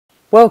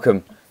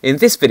Welcome! In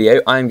this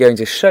video I'm going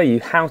to show you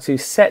how to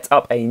set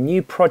up a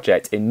new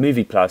project in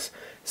Movieplus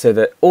so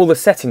that all the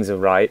settings are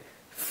right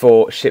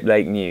for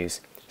Shiplake News.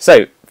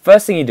 So,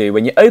 first thing you do,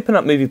 when you open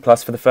up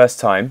Movieplus for the first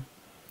time,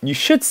 you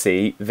should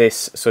see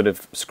this sort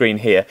of screen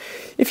here.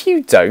 If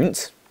you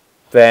don't,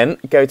 then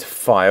go to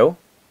File,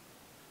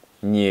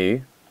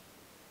 New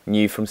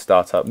from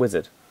Startup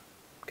Wizard.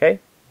 Okay,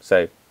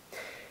 so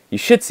you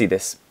should see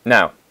this.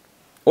 Now,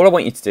 all I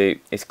want you to do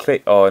is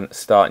click on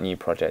Start New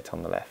Project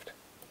on the left.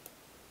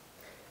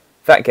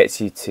 That gets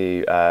you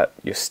to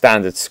your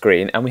standard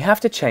screen, and we have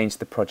to change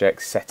the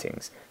project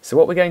settings. So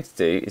what we're going to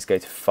do is go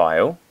to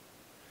File,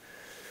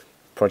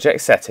 Project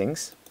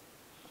Settings,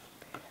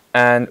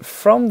 and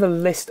from the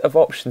list of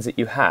options that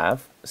you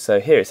have,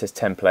 so here it says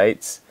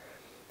Templates,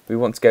 we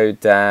want to go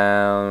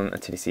down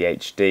until you see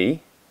HD.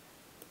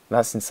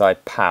 That's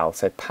inside PAL.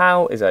 So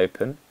PAL is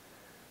open,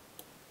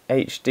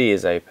 HD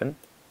is open,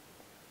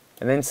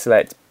 and then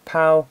select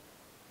PAL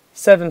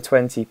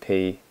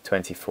 720p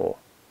 24.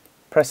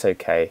 Press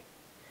OK.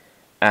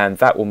 And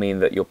that will mean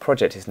that your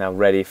project is now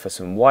ready for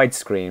some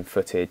widescreen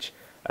footage,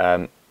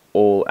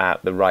 all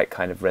at the right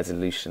kind of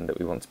resolution that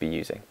we want to be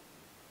using.